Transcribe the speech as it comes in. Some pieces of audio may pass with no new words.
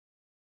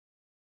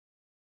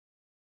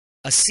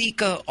A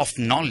seeker of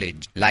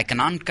knowledge, like an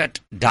uncut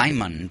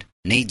diamond,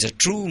 needs a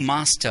true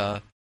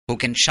master who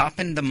can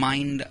sharpen the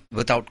mind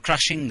without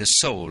crushing the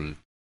soul,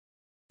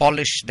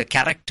 polish the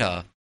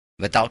character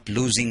without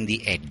losing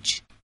the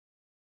edge.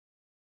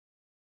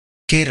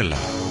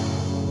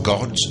 Kerala,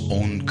 God's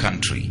own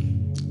country,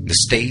 the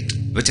state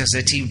which has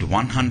achieved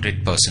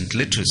 100%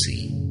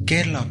 literacy.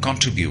 Kerala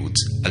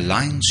contributes a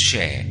lion's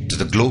share to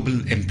the global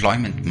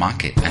employment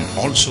market and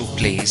also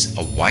plays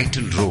a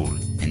vital role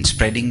in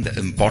spreading the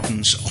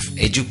importance of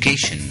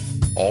education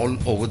all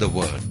over the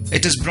world.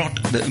 It has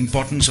brought the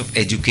importance of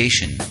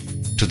education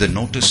to the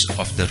notice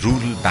of the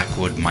rural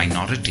backward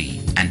minority,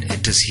 and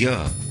it is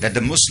here that the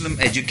Muslim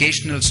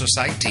Educational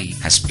Society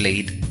has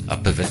played a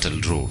pivotal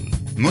role.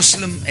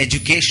 Muslim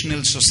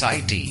Educational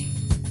Society,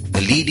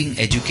 the leading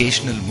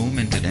educational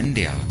movement in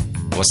India,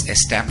 was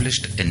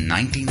established in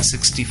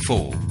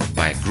 1964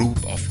 by a group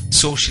of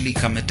socially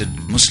committed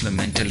Muslim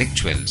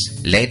intellectuals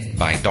led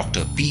by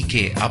Dr.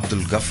 P.K. Abdul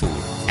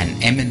Ghaffur,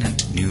 an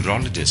eminent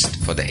neurologist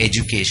for the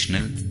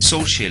educational,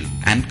 social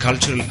and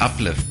cultural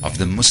uplift of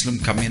the Muslim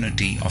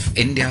community of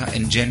India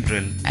in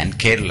general and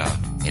Kerala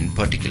in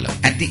particular.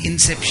 At the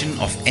inception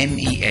of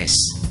MES,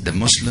 the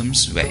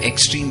Muslims were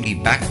extremely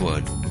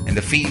backward in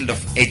the field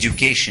of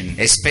education,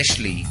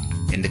 especially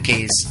in the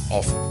case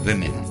of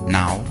women.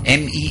 Now,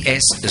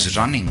 MES is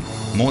running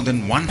more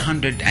than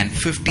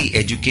 150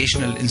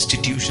 educational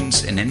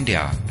institutions in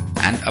India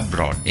and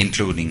abroad,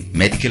 including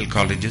medical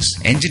colleges,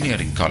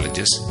 engineering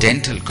colleges,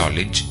 dental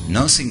college,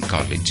 nursing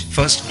college,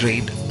 first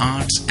grade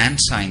arts and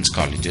science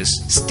colleges,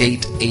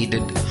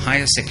 state-aided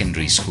higher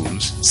secondary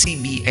schools,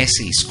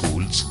 CBSE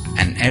schools,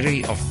 an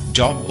array of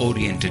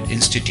job-oriented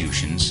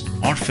institutions,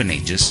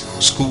 orphanages,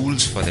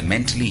 schools for the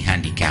mentally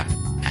handicapped,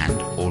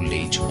 and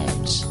old-age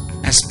homes.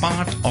 As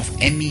part of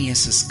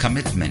MES's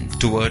commitment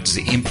towards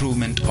the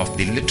improvement of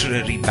the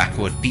literary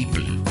backward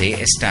people, they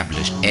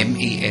established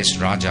MES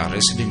Raja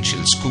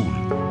Residential School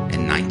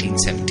in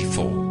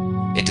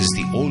 1974. It is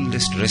the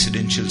oldest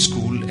residential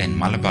school in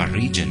Malabar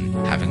region,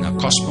 having a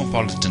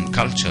cosmopolitan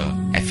culture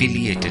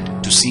affiliated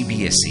to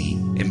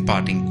CBSE,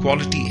 imparting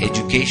quality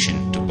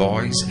education to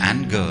boys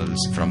and girls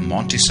from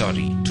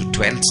Montessori to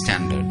 12th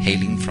standard,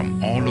 hailing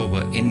from all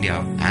over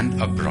India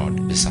and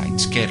abroad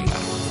besides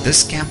Kerala.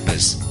 This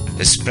campus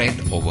is spread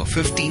over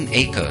 15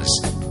 acres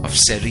of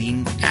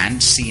serene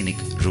and scenic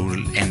rural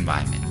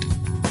environment.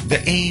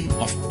 The aim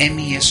of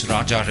MES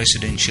Raja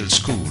Residential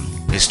School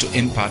is to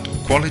impart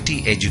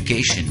quality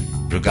education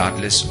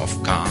regardless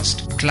of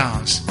caste,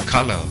 class,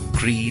 color,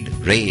 creed,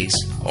 race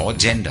or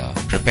gender,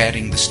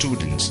 preparing the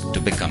students to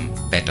become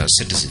better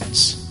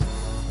citizens.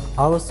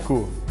 Our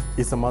school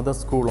is a mother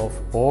school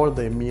of all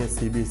the MES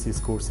CBSE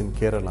schools in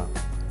Kerala,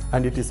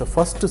 and it is the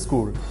first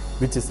school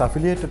which is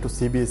affiliated to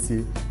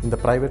CBSE in the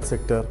private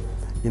sector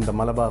in the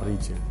Malabar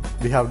region.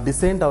 We have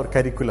designed our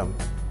curriculum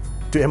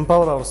to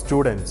empower our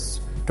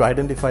students to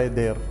identify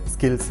their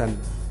skills and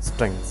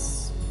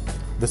strengths.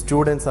 The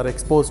students are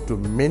exposed to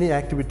many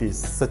activities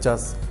such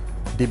as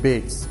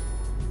debates,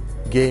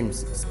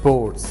 games,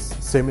 sports,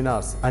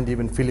 seminars, and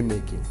even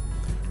filmmaking.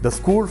 The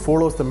school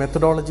follows the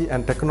methodology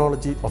and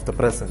technology of the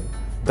present.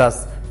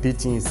 Thus,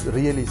 teaching is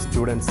really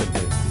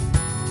student-centered.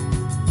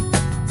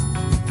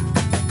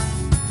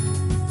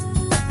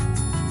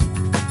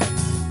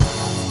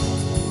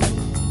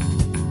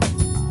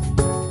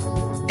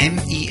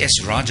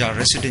 MES Raja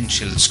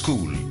Residential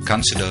School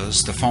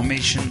considers the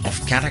formation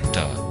of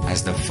character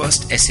as the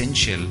first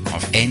essential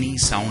of any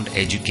sound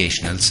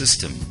educational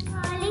system.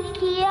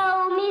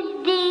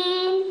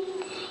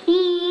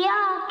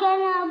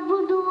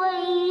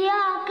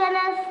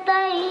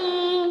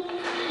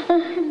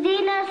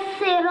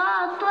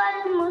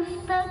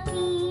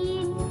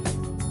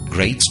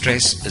 Great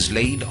stress is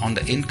laid on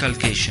the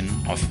inculcation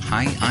of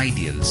high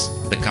ideals,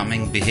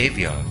 becoming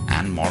behavior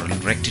and moral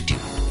rectitude.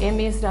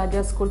 MES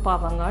Raja School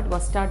Pavangad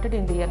was started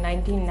in the year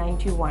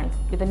 1991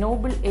 with the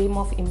noble aim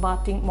of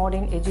imparting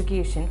modern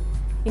education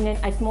in an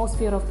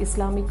atmosphere of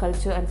Islamic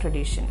culture and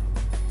tradition.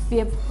 We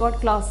have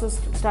got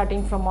classes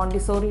starting from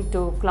Montessori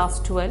to class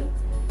 12,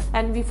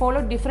 and we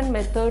follow different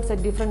methods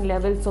at different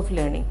levels of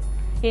learning.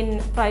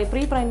 In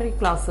pre-primary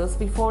classes,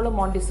 we follow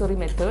Montessori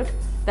method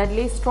that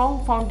lays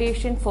strong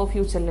foundation for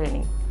future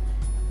learning.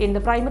 In the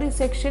primary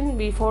section,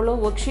 we follow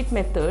worksheet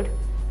method,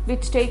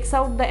 which takes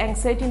out the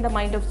anxiety in the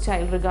mind of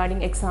child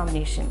regarding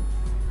examination.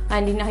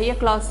 And in higher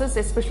classes,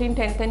 especially in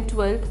 10th and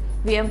 12th,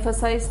 we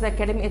emphasize the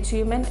academic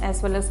achievement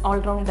as well as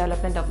all-round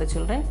development of the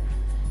children.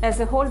 As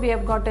a whole, we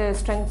have got a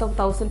strength of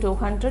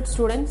 1,200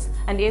 students,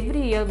 and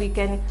every year we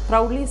can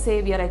proudly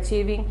say we are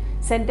achieving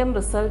CENTEM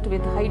result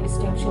with high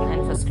distinction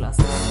and first class.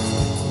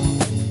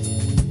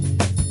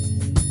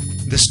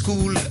 The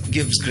school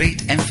gives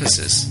great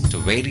emphasis to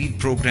varied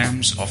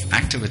programs of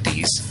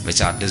activities which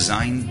are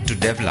designed to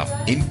develop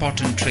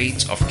important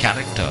traits of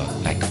character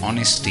like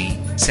honesty,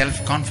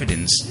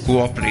 self-confidence,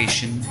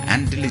 cooperation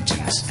and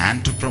diligence,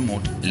 and to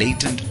promote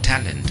latent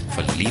talent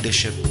for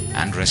leadership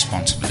and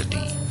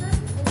responsibility.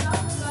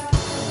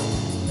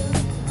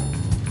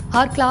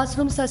 Our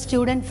classrooms are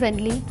student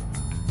friendly.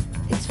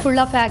 It's full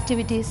of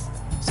activities.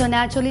 So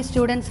naturally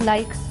students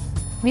like,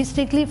 we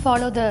strictly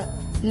follow the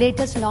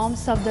latest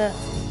norms of the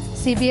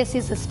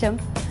CBSE system.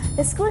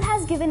 The school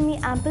has given me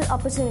ample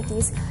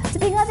opportunities to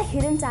bring out the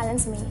hidden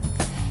talents in me.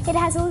 It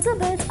has also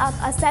built up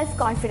a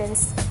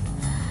self-confidence.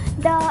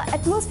 The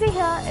atmosphere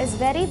here is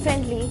very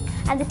friendly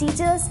and the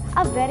teachers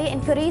are very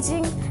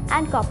encouraging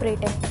and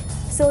cooperative.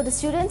 So the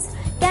students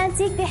can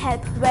seek their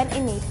help when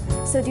in need.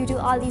 So due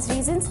to all these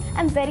reasons,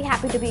 I'm very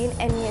happy to be in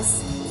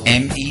MES.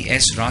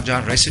 MES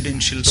Raja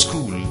Residential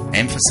School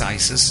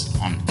emphasizes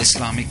on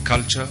Islamic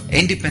culture,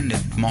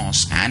 independent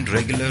mosque and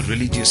regular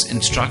religious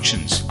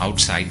instructions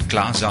outside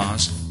class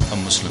hours for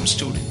Muslim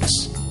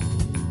students.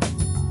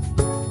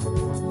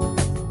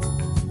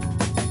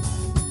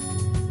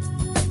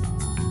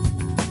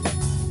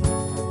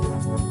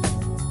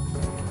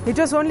 It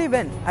was only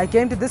when I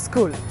came to this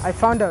school I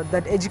found out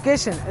that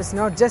education is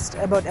not just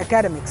about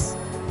academics,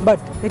 but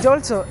it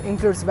also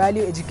includes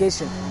value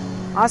education.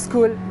 Our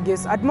school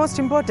gives utmost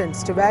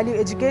importance to value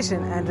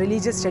education and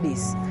religious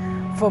studies.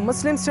 For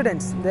Muslim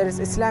students, there is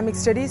Islamic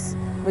studies,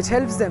 which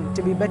helps them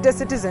to be better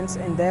citizens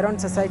in their own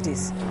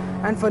societies.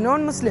 And for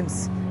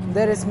non-Muslims,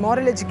 there is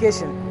moral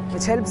education,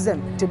 which helps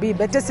them to be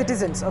better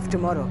citizens of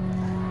tomorrow.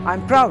 I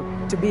am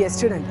proud to be a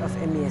student of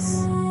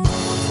MES.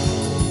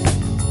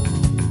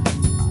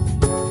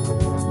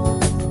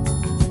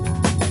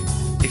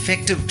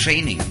 Effective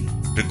training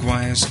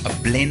requires a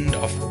blend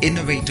of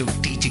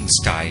innovative teaching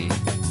style,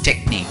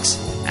 techniques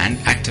and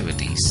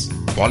activities.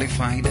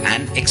 Qualified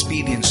and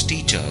experienced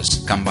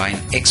teachers combine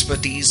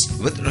expertise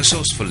with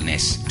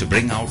resourcefulness to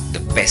bring out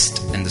the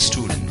best in the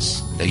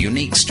students. The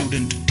unique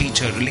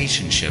student-teacher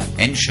relationship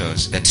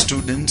ensures that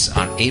students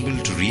are able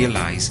to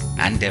realize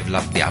and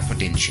develop their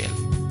potential.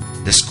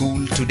 The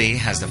school today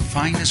has the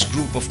finest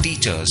group of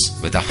teachers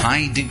with a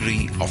high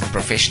degree of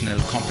professional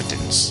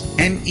competence.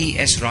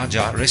 MES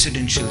Raja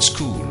Residential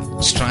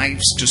School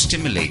strives to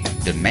stimulate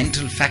the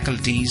mental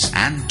faculties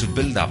and to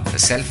build up the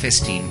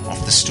self-esteem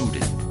of the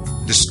student.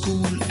 The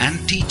school and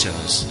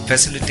teachers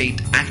facilitate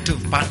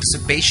active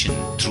participation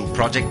through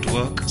project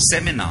work,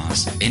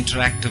 seminars,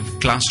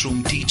 interactive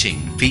classroom teaching,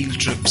 field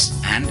trips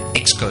and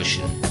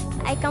excursion.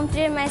 I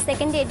completed my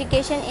secondary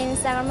education in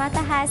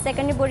Sagarmatha High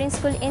Secondary Boarding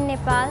School in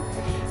Nepal,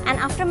 and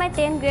after my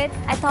 10th grade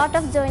I thought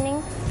of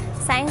joining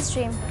science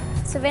stream.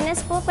 So when I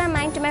spoke my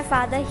mind to my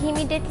father, he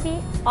immediately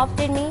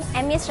opted me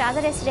MES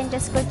Raja Residential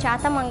School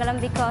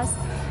Chathamangalam because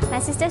my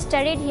sister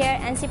studied here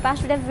and she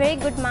passed with a very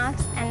good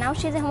marks and now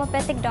she is a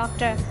homeopathic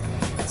doctor.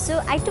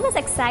 So I too was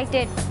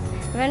excited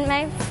when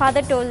my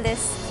father told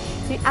this.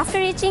 After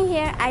reaching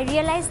here, I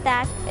realized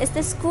that it's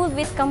the school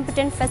with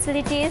competent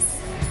facilities,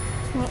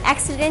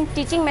 excellent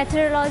teaching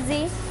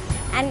methodology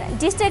and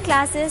digital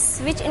classes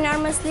which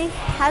enormously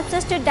helps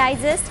us to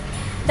digest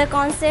the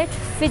concept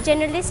which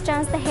generally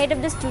stuns the head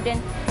of the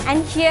student.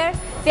 And here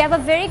we have a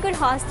very good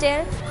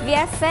hostel, we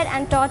are fed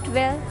and taught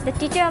well. The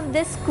teacher of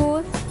this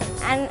school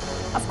and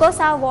of course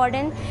our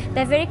warden,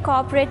 they're very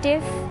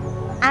cooperative.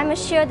 I'm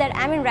assured that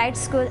I'm in right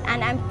school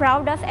and I'm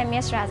proud of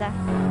MES Raja.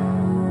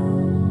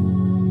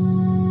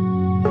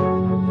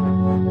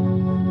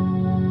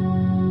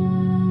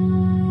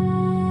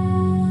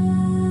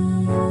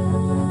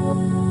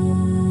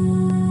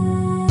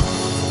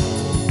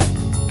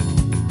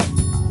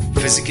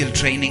 Physical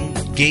training,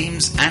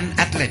 games and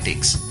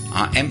athletics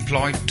are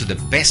employed to the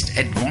best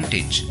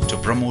advantage to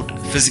promote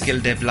physical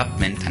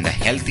development and a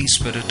healthy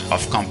spirit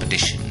of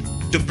competition.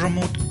 To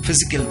promote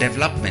physical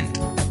development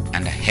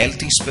and a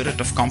healthy spirit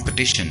of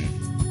competition,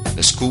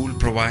 the school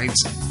provides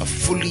a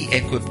fully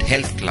equipped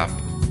health club,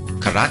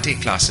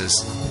 karate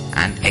classes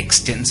and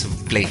extensive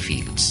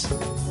playfields.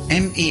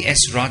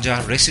 MES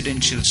Raja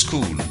Residential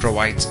School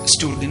provides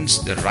students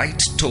the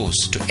right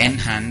tools to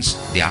enhance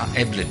their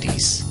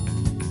abilities.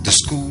 The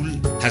school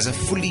has a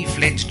fully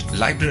fledged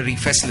library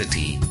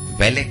facility,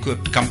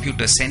 well-equipped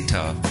computer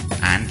center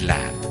and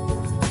lab.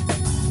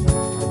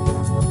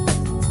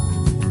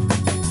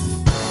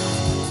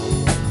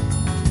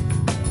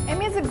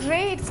 MES is a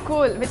great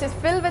school which is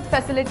filled with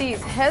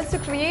facilities, helps to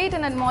create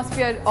an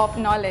atmosphere of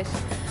knowledge.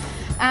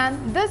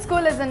 And this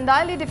school is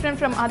entirely different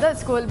from other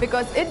schools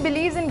because it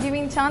believes in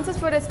giving chances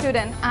for a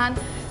student and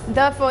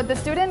therefore the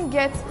student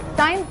gets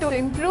time to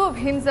improve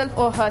himself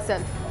or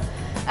herself.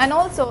 And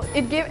also,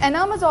 it gives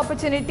enormous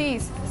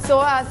opportunities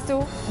so as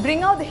to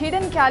bring out the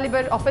hidden caliber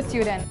of a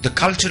student. The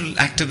cultural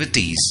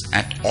activities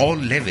at all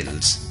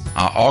levels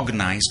are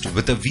organized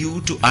with a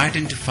view to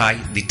identify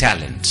the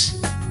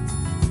talents.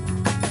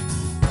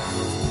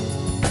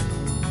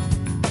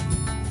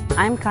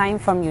 I'm Kaim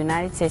from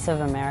United States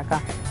of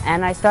America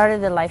and I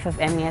started the life of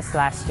MES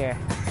last year.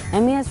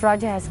 MES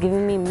Raja has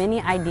given me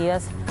many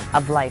ideas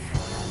of life.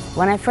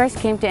 When I first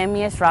came to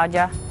MES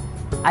Raja,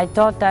 I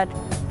thought that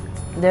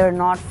there are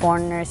not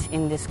foreigners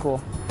in this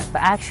school,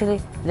 but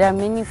actually there are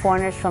many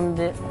foreigners from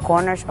the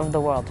corners of the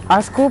world.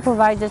 Our school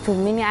provides us with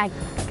many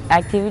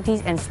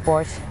activities and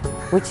sports,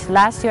 which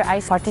last year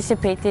I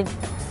participated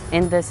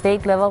in the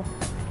state level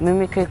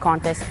mimicry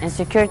contest and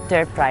secured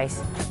third prize.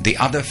 The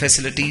other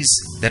facilities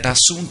that are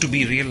soon to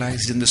be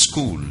realized in the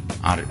school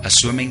are a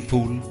swimming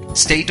pool,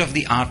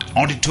 state-of-the-art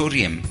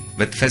auditorium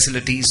with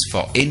facilities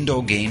for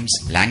indoor games,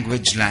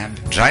 language lab,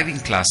 driving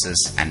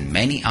classes and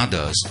many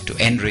others to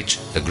enrich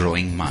the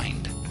growing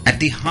mind.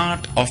 At the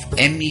heart of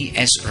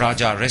MES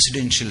Raja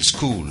Residential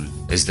School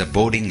is the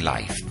boarding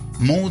life.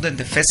 More than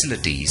the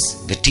facilities,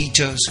 the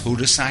teachers who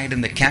reside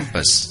in the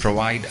campus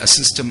provide a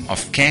system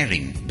of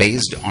caring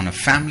based on a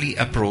family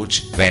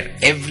approach where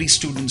every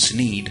student's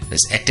need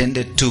is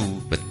attended to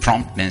with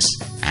promptness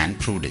and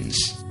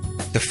prudence.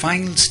 The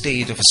final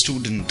stage of a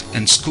student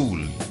in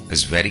school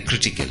is very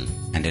critical,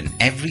 and in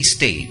every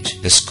stage,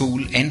 the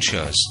school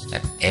ensures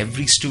that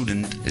every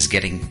student is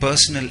getting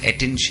personal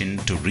attention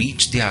to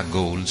reach their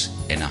goals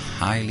in a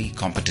highly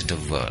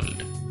competitive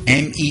world.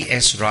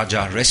 MES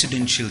Raja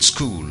Residential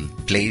School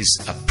plays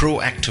a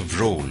proactive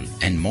role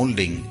in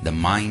molding the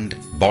mind,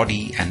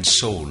 body and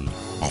soul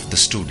of the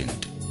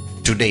student.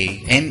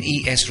 Today,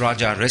 MES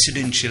Raja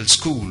Residential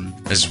School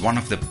is one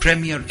of the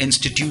premier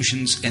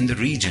institutions in the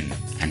region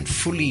and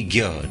fully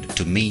geared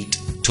to meet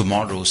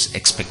tomorrow's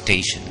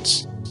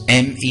expectations.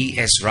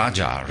 MES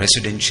Raja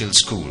Residential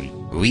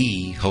School,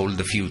 we hold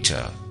the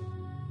future.